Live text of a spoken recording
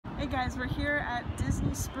guys, we're here at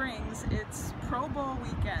Disney Springs. It's Pro Bowl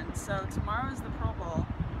weekend, so tomorrow is the Pro Bowl,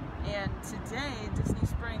 and today Disney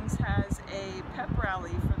Springs has a pep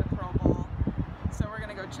rally for the Pro Bowl, so we're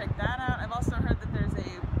gonna go check that out. I've also heard that there's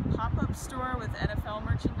a pop-up store with NFL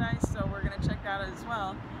merchandise, so we're gonna check that out as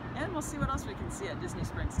well, and we'll see what else we can see at Disney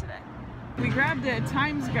Springs today. We grabbed a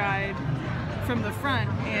Times guide from the front,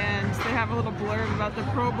 and they have a little blurb about the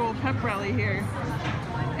Pro Bowl pep rally here.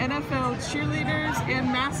 NFL cheerleaders and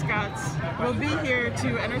mascots will be here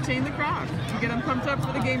to entertain the crowd, to get them pumped up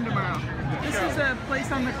for the game tomorrow. This is a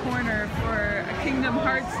place on the corner for a Kingdom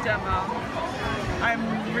Hearts demo.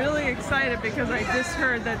 I'm really excited because I just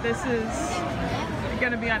heard that this is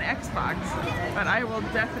going to be on Xbox, but I will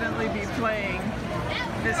definitely be playing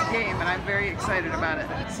this game, and I'm very excited about it.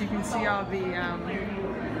 So you can see all the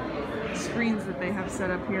screens that they have set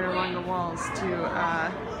up here along the walls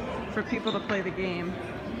to for people to play the game.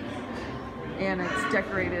 And it's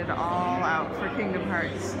decorated all out for Kingdom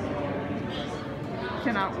Hearts.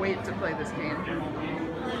 Cannot wait to play this game.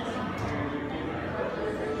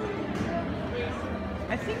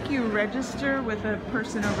 I think you register with a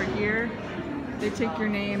person over here. They take your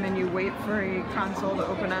name and you wait for a console to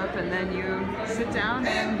open up, and then you sit down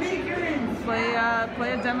and play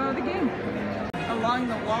a demo of the game. Along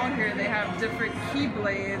the wall here they have different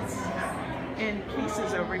keyblades in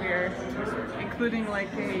cases over here, including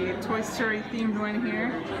like a Toy Story themed one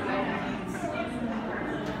here.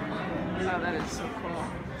 Oh, that is so cool.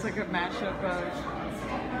 It's like a mashup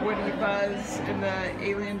of Woody, Buzz, and the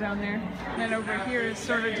alien down there. And then over here is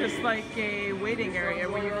sort of just like a waiting area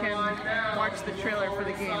where you can watch the trailer for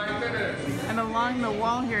the game. And along the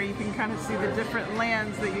wall here you can kind of see the different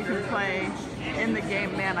lands that you can play in the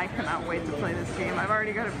game. Man, I cannot wait to play this game. I've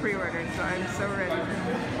already got it pre-ordered, so I'm so ready.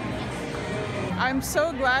 I'm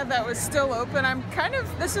so glad that was still open.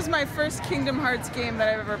 This is my first Kingdom Hearts game that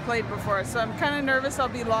I've ever played before, so I'm kind of nervous I'll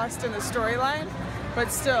be lost in the storyline,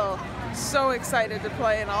 but still, so excited to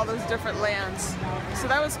play in all those different lands. So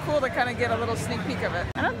that was cool to kind of get a little sneak peek of it.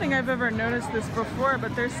 I don't think I've ever noticed this before,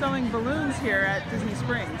 but they're selling balloons here at Disney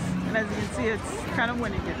Springs. And as you can see, it's kind of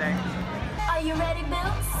windy today. Are you ready,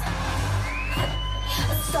 Bills?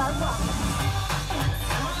 Let's start walking.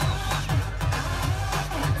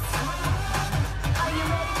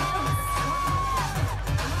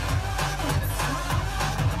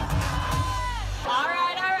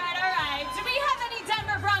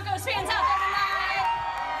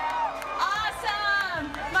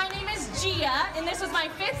 And this was my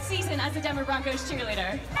 5th season as a Denver Broncos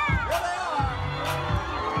cheerleader.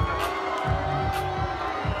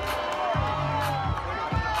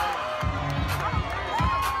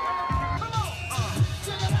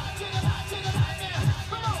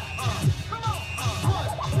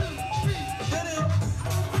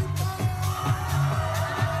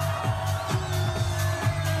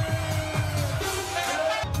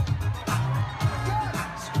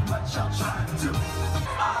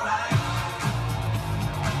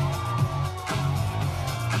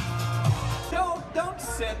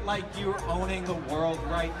 Like you're owning the world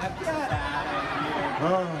right now. Get out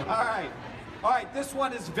of here. All right, this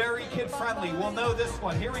one is very kid-friendly. We'll know this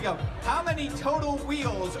one. Here we go. How many total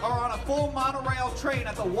wheels are on a full monorail train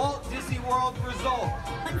at the Walt Disney World Resort?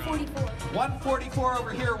 144. 144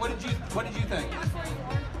 over here. What did you think?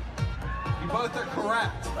 144. You both are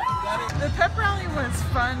correct. The pep rally was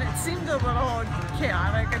fun. It seemed a little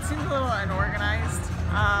chaotic. It seemed a little unorganized.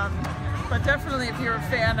 But definitely if you're a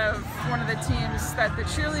fan of one of the teams that the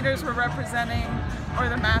cheerleaders were representing or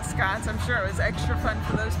the mascots, I'm sure it was extra fun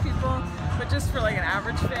for those people. But just for like an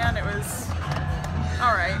average fan, it was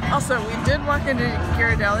alright. Also, we did walk into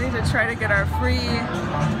Ghirardelli to try to get our free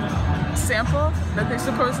sample that they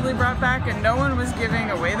supposedly brought back, and no one was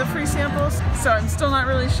giving away the free samples. So I'm still not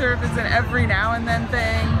really sure if it's an every now and then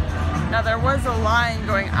thing. Now there was a line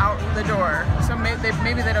going out the door, so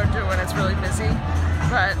maybe they don't do it when it's really busy.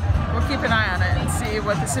 But we'll keep an eye on it and see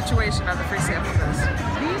what the situation of the free samples is.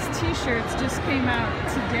 These t-shirts just came out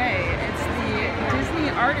today. It's the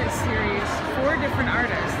Disney Artist Series, 4 different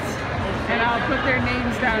artists. And I'll put their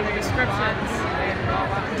names down in the descriptions.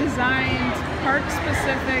 Designed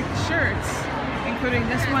park-specific shirts, including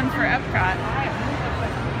this one for Epcot.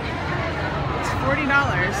 It's $40.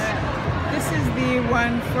 This is the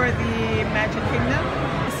one for the Magic Kingdom.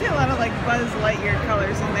 I see a lot of like Buzz Lightyear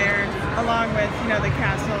colors in there, along with, you know, the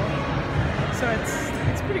castle. So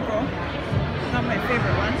it's pretty cool. Not my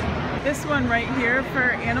favorite one. This one right here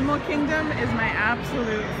for Animal Kingdom is my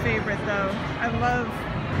absolute favorite though. I love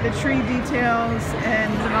the tree details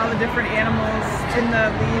and all the different animals in the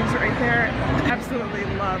leaves right there. Absolutely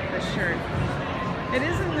love this shirt. It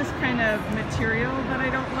isn't this kind of material that I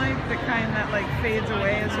don't like, the kind that like fades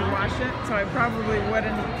away as you wash it, so I probably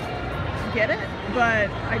wouldn't get it, but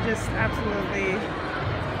I just absolutely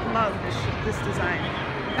love this design.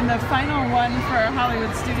 And the final one for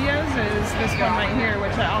Hollywood Studios is this one right here,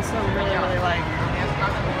 which I also really like.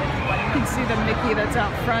 You can see the Mickey that's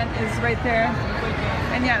out front is right there.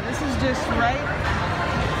 And yeah, this is just right.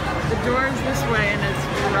 The door is this way, and it's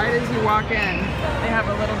right as you walk in. They have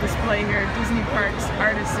a little display here, Disney Parks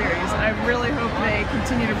Artist Series. I really hope they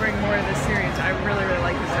continue to bring more of this series. I really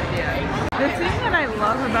like this idea. The thing that I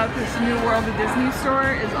love about this new World of Disney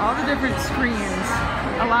store is all the different screens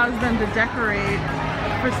allows them to decorate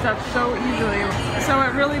for stuff so easily. So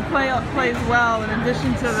it really plays well in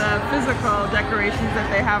addition to the physical decorations that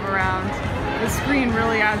they have around. The screen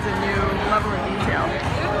really adds a new level of detail.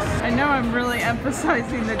 I know I'm really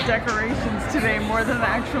emphasizing the decorations today more than the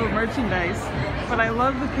actual merchandise, but I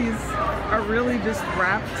love that these are really just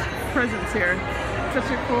wrapped presents here. Such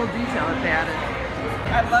a cool detail that they added.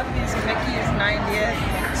 I love these Mickey's 90th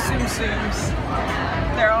Tsum Tsums.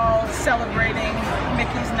 They're all celebrating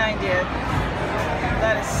Mickey's 90th.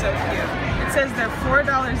 That is so cute. It says they're $4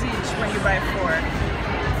 each when you buy 4.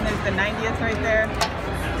 And there's the 90th right there.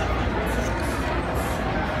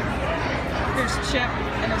 Here's Chip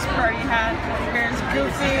in his party hat. Here's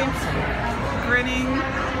Goofy grinning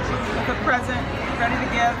with a present, ready to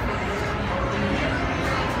give.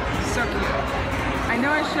 So cute. I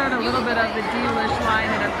know I showed a little bit of the Delish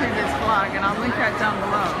line in a previous vlog, and I'll link that down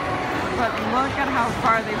below. But look at how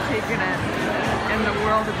far they've taken it in the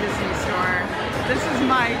World of Disney store. This is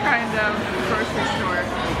my kind of grocery store.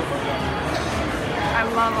 I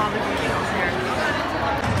love all the details here.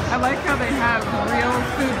 I like how they have real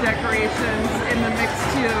food decorations in the mix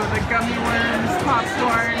too. The gummy worms,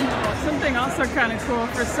 popcorn. Something also kind of cool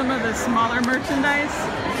for some of the smaller merchandise.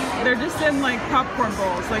 They're just in like popcorn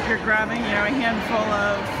bowls, like you're grabbing, you know, a handful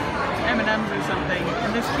of M&Ms or something.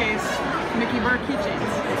 In this case, Mickey bar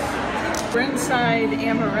keychains. We're inside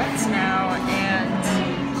Amorette's now,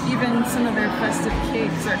 and even some of their festive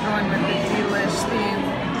cakes are going with the Delish theme.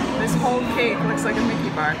 This whole cake looks like a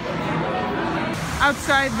Mickey bar.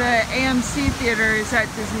 Outside the AMC theaters at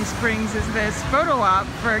Disney Springs is this photo op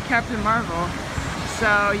for Captain Marvel.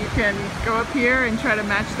 So you can go up here and try to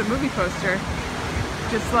match the movie poster,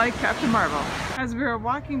 just like Captain Marvel. As we were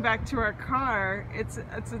walking back to our car, it's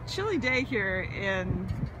a chilly day here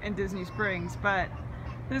in Disney Springs, but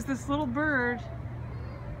there's this little bird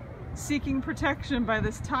seeking protection by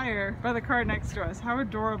this tire by the car next to us. How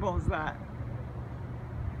adorable is that?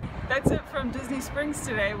 That's it from Disney Springs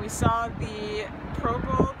today. We saw the Pro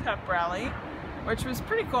Bowl pep rally, which was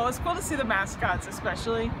pretty cool. It's cool to see the mascots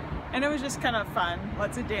especially, and it was just kind of fun.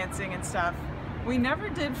 Lots of dancing and stuff. We never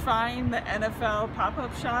did find the NFL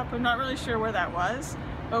pop-up shop. I'm not really sure where that was,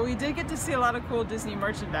 but we did get to see a lot of cool Disney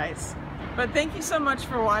merchandise. But thank you so much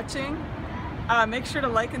for watching. Make sure to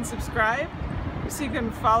like and subscribe so you can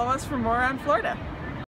follow us for more on Florida.